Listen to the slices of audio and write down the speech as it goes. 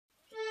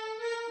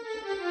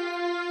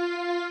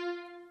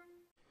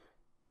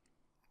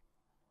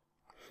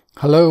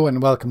Hello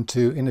and welcome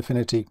to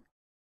Affinity.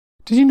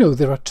 Did you know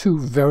there are two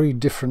very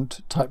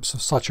different types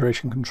of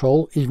saturation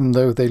control, even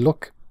though they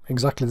look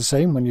exactly the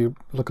same when you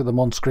look at them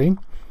on screen?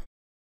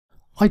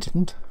 I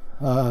didn't,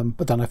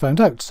 but then I found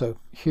out, so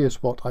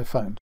here's what I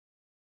found.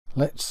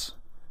 Let's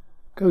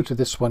go to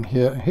this one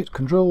here and hit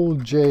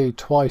Ctrl J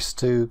twice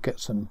to get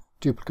some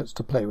duplicates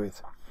to play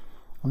with.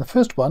 On the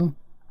first one,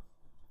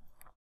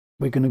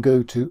 we're going to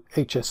go to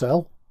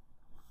HSL.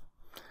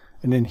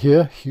 And in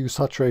here, hue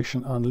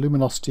saturation and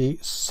luminosity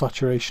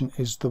saturation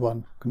is the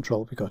one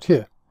control we got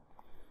here.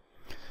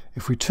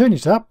 If we turn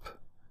it up,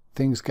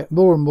 things get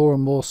more and more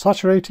and more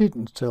saturated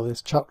until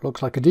this chap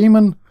looks like a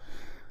demon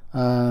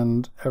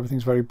and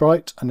everything's very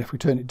bright. And if we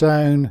turn it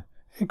down,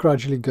 it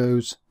gradually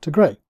goes to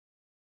grey.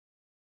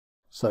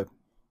 So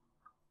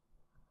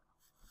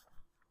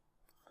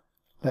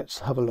let's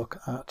have a look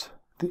at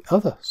the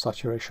other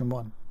saturation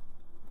one.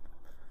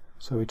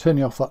 So we're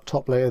turning off that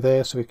top layer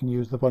there so we can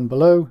use the one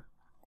below.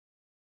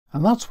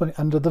 And that's when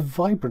under the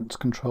vibrance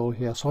control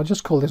here. So I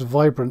just call this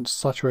Vibrance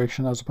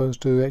Saturation as opposed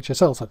to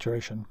HSL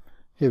Saturation.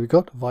 Here we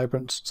got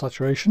Vibrance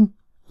Saturation.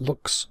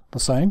 Looks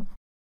the same.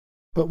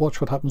 But watch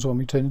what happens when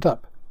we turn it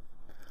up.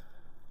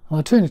 And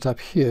I turn it up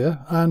here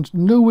and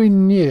nowhere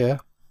near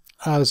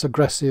as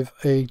aggressive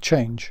a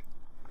change.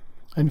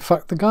 In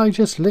fact, the guy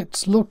just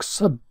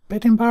looks a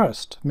bit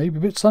embarrassed, maybe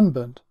a bit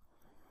sunburned.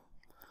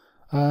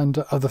 And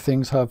other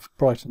things have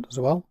brightened as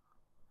well.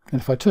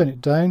 And if I turn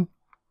it down,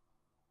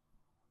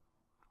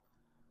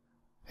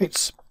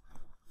 it's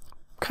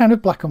kind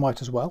of black and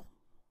white as well,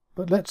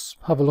 but let's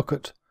have a look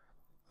at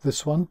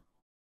this one.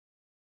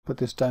 Put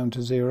this down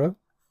to 0.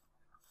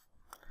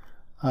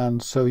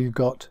 And so you've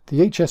got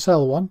the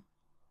HSL one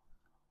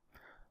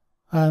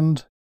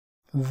and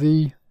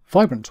the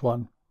Vibrance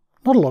one.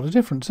 Not a lot of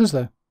difference, is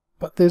there?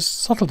 But there's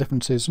subtle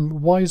differences.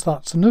 And why is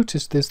that? So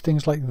notice there's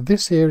things like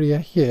this area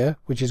here,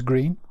 which is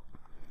green,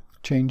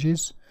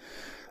 changes.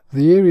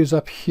 The areas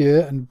up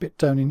here and a bit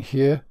down in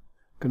here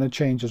going to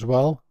change as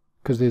well,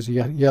 because there's a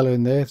yellow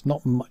in there. It's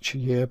not much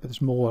here, but there's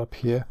more up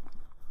here.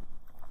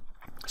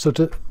 So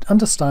to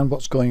understand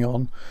what's going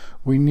on,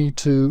 we need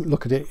to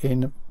look at it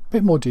in a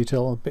bit more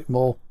detail, a bit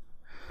more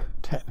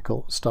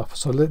technical stuff.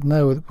 So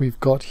now that we've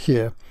got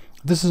here,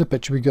 this is a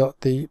picture. We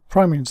got the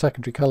primary and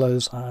secondary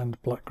colors and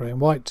black, gray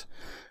and white,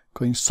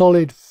 going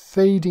solid,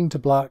 fading to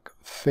black,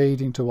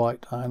 fading to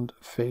white and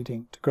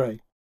fading to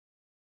gray.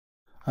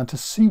 And to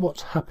see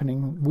what's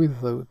happening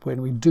with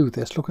when we do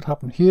this, look what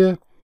happened here.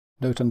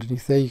 Note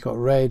underneath there you've got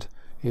red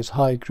is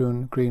high,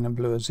 green and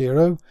blue are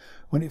 0.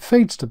 When it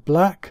fades to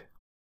black,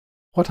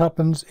 what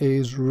happens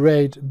is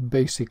red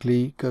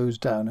basically goes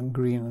down and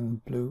green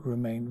and blue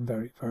remain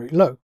very, very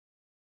low.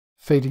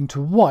 Fading to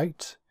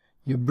white,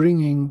 you're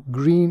bringing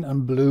green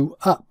and blue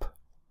up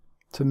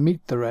to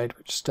meet the red,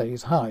 which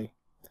stays high.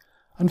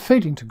 And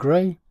fading to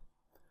grey,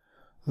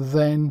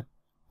 then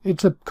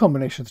it's a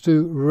combination of the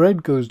two.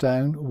 Red goes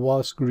down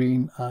whilst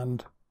green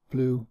and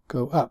blue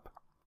go up.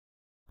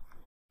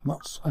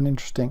 That's an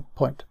interesting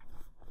point.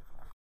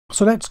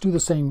 So let's do the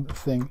same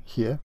thing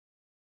here.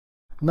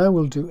 Now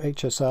we'll do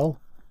HSL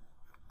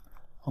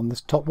on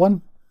this top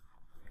one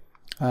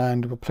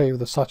and we'll play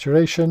with the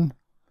saturation.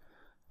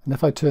 And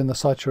if I turn the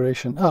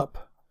saturation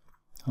up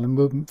and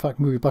move it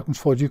backwards and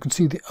forwards, you can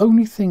see the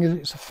only thing that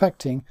it's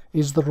affecting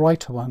is the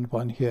right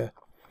one here.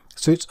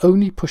 So it's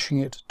only pushing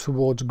it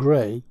towards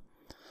grey.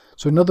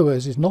 So in other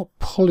words, it's not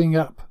pulling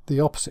up the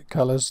opposite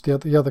colours,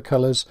 the other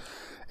colours.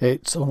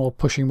 It's not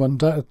pushing one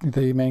down,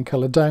 the main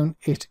colour down.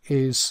 It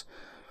is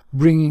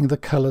bringing the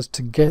colours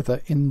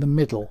together in the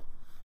middle.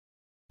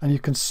 And you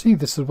can see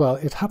this as well.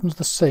 It happens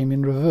the same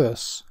in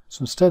reverse.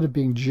 So instead of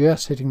being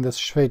just hitting this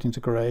fading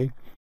to grey,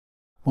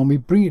 when we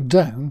bring it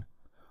down,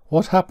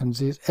 what happens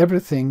is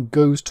everything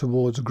goes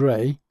towards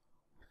grey.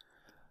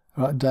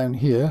 Right down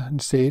here,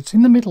 and see it's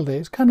in the middle there.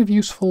 It's kind of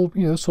useful,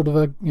 sort of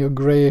a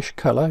greyish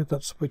colour.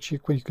 That's which you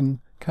can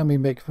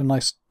make a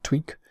nice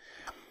tweak.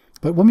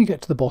 But when we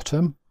get to the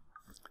bottom,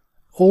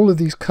 all of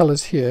these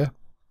colours here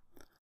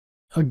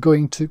are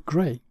going to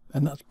grey,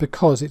 and that's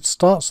because it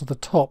starts at the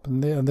top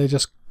and they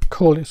just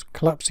call it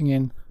collapsing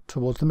in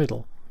towards the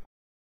middle.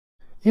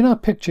 In our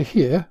picture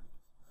here,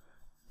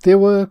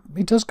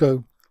 it does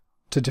go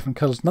to different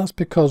colours, and that's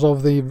because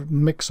of the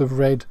mix of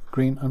red,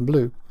 green and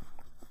blue.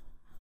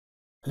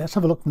 Let's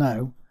have a look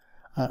now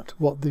at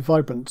what the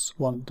Vibrance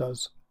one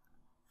does.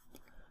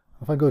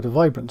 If I go to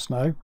Vibrance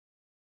now,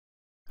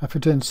 if we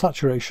turn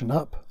saturation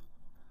up,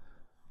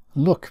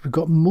 look, we've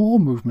got more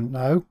movement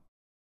now.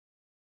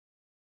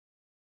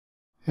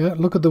 Yeah,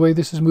 look at the way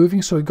this is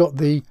moving. So we've got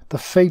the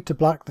fade to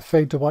black, the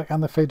fade to white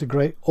and the fade to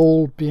grey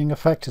all being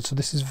affected. So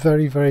this is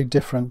very, very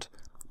different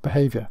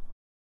behaviour.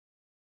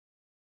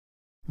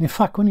 And in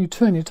fact, when you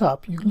turn it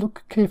up, you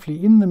look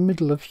carefully in the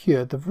middle of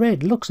here, the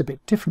red looks a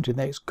bit different in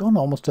there. It's gone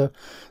almost a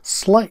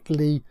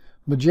slightly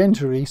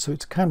magenta-y, so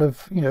it's kind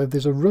of,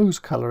 there's a rose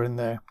colour in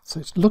there. So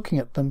it's looking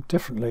at them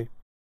differently.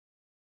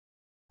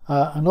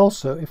 And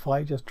also, if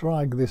I just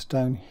drag this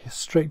down,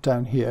 straight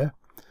down here,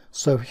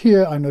 so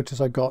here I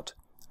notice I got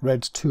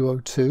red's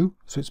 202,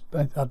 so it's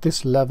at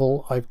this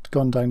level I've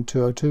gone down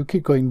 202,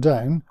 keep going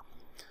down,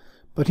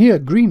 but here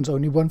green's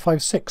only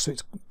 156, so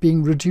it's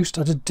being reduced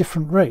at a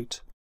different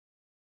rate,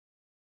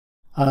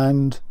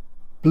 and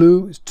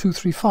blue is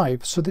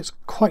 235, so that's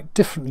quite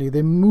differently,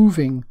 they're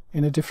moving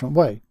in a different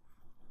way.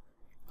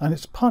 And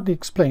it's partly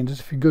explained that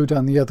if you go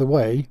down the other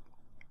way,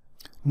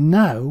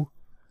 now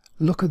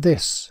look at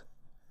this,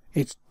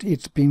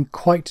 it's been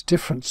quite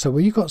different. So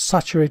where you've got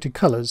saturated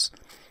colours,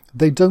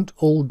 they don't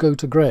all go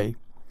to grey,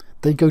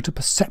 they go to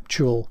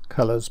perceptual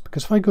colours,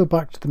 because if I go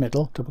back to the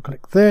middle, double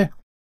click there,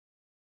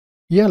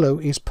 yellow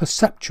is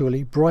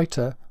perceptually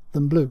brighter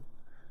than blue,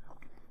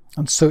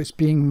 and so it's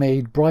being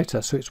made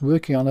brighter, so it's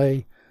working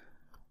on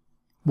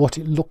what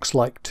it looks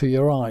like to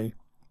your eye.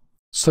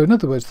 So in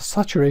other words, the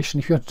saturation,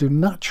 if you want to do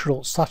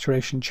natural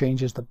saturation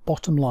changes, the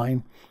bottom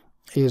line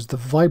is the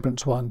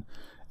Vibrance one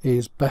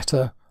is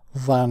better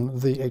than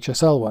the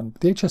HSL one.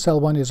 The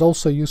HSL one is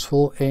also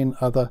useful in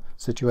other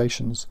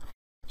situations.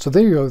 So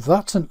there you go,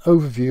 that's an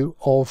overview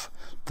of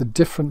the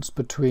difference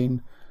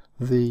between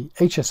the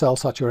HSL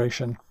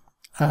saturation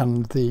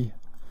and the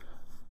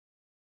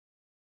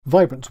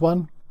Vibrance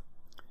one.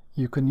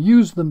 You can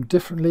use them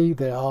differently,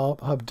 they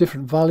have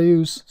different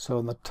values. So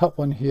on the top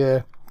one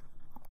here,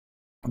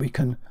 we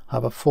can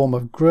have a form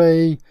of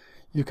grey,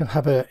 you can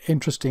have an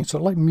interesting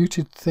sort of like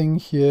muted thing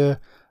here,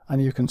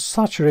 and you can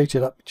saturate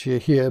it up to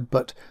here,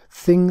 but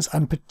things,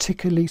 and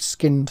particularly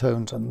skin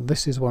tones, and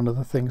this is one of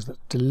the things that's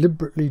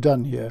deliberately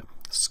done here,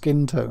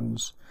 skin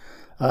tones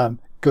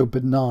go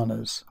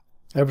bananas.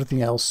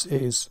 Everything else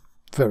is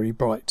very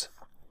bright.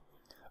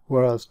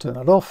 Whereas turn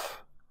it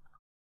off,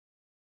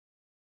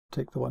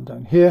 take the one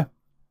down here.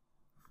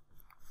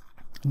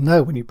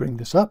 Now when you bring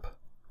this up,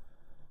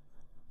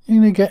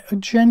 you're going to get a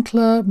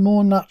gentler,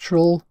 more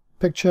natural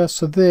picture.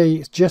 So there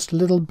it's just a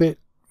little bit,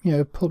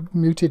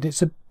 muted.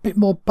 It's a bit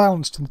more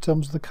balanced in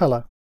terms of the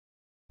colour.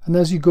 And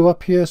as you go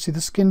up here, see the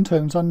skin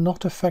tones are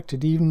not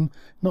affected, even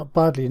not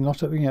badly,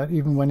 not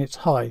even when it's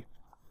high.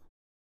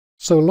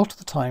 So a lot of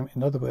the time,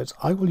 in other words,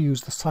 I will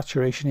use the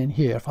saturation in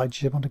here if I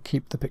just want to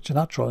keep the picture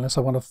natural, unless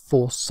I want to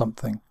force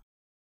something.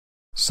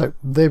 So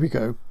there we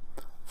go.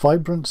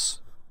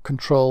 Vibrance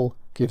control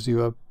gives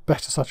you a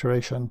better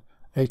saturation.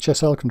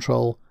 HSL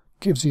control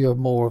gives you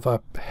more of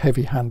a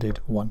heavy-handed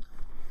one.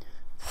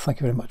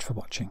 Thank you very much for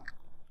watching.